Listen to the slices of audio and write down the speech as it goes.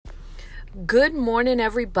Good morning,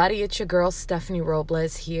 everybody. It's your girl, Stephanie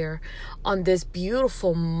Robles, here on this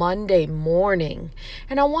beautiful Monday morning.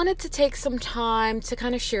 And I wanted to take some time to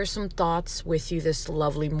kind of share some thoughts with you this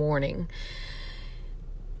lovely morning.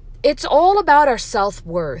 It's all about our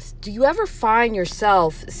self-worth. Do you ever find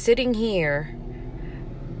yourself sitting here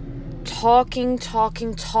talking,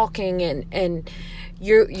 and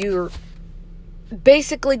you're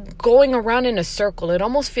basically going around in a circle? It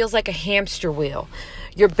almost feels like a hamster wheel.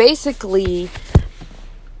 You're basically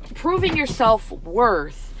proving your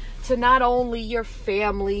self-worth to not only your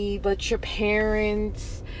family, but your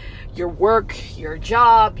parents, your work, your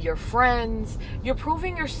job, your friends. You're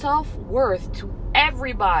proving your self-worth to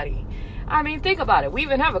everybody. I mean, think about it. We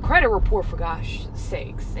even have a credit report, for gosh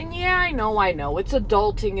sakes. And yeah, I know. It's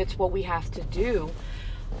adulting. It's what we have to do.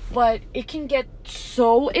 But it can get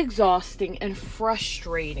so exhausting and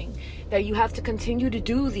frustrating that you have to continue to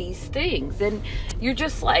do these things. And you're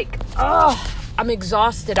just like, I'm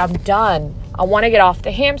exhausted. I'm done. I want to get off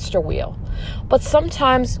the hamster wheel. But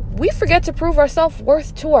sometimes we forget to prove our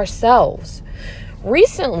self-worth to ourselves.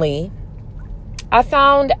 Recently, I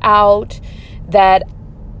found out that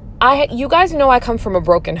you guys know I come from a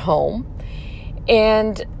broken home.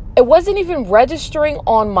 And it wasn't even registering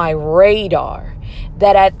on my radar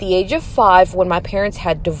that at the age of 5, when my parents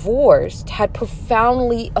had divorced, had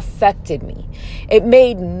profoundly affected me. It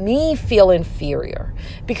made me feel inferior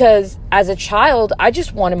because as a child, I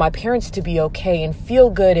just wanted my parents to be okay and feel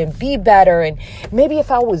good and be better. And maybe if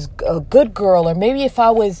I was a good girl, or maybe if I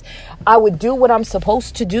would do what I'm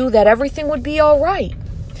supposed to do, that everything would be all right.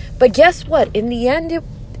 But guess what? In the end,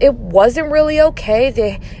 it wasn't really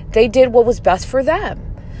okay. They did what was best for them.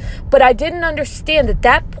 But I didn't understand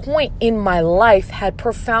that point in my life had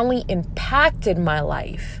profoundly impacted my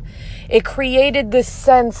life. It created this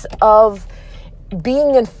sense of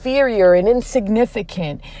being inferior and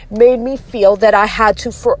insignificant, made me feel that I had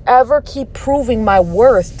to forever keep proving my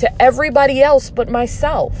worth to everybody else but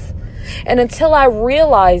myself. And until I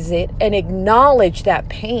realize it and acknowledge that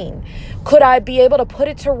pain, could I be able to put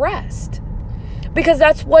it to rest? Because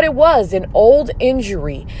that's what it was, an old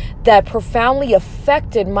injury that profoundly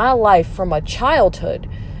affected my life from a childhood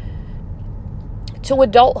to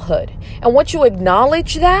adulthood. And once you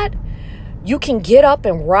acknowledge that, you can get up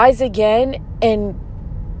and rise again and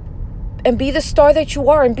be the star that you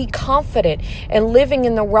are and be confident and living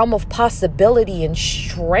in the realm of possibility and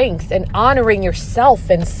strength and honoring yourself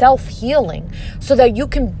and self-healing so that you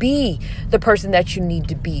can be the person that you need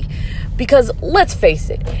to be. Because let's face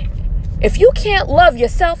it, if you can't love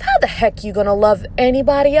yourself, how the heck are you going to love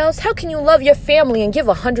anybody else? How can you love your family and give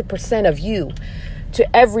 100% of you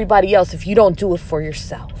to everybody else if you don't do it for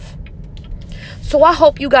yourself? So I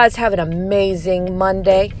hope you guys have an amazing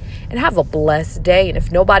Monday and have a blessed day. And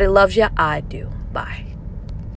if nobody loves you, I do. Bye.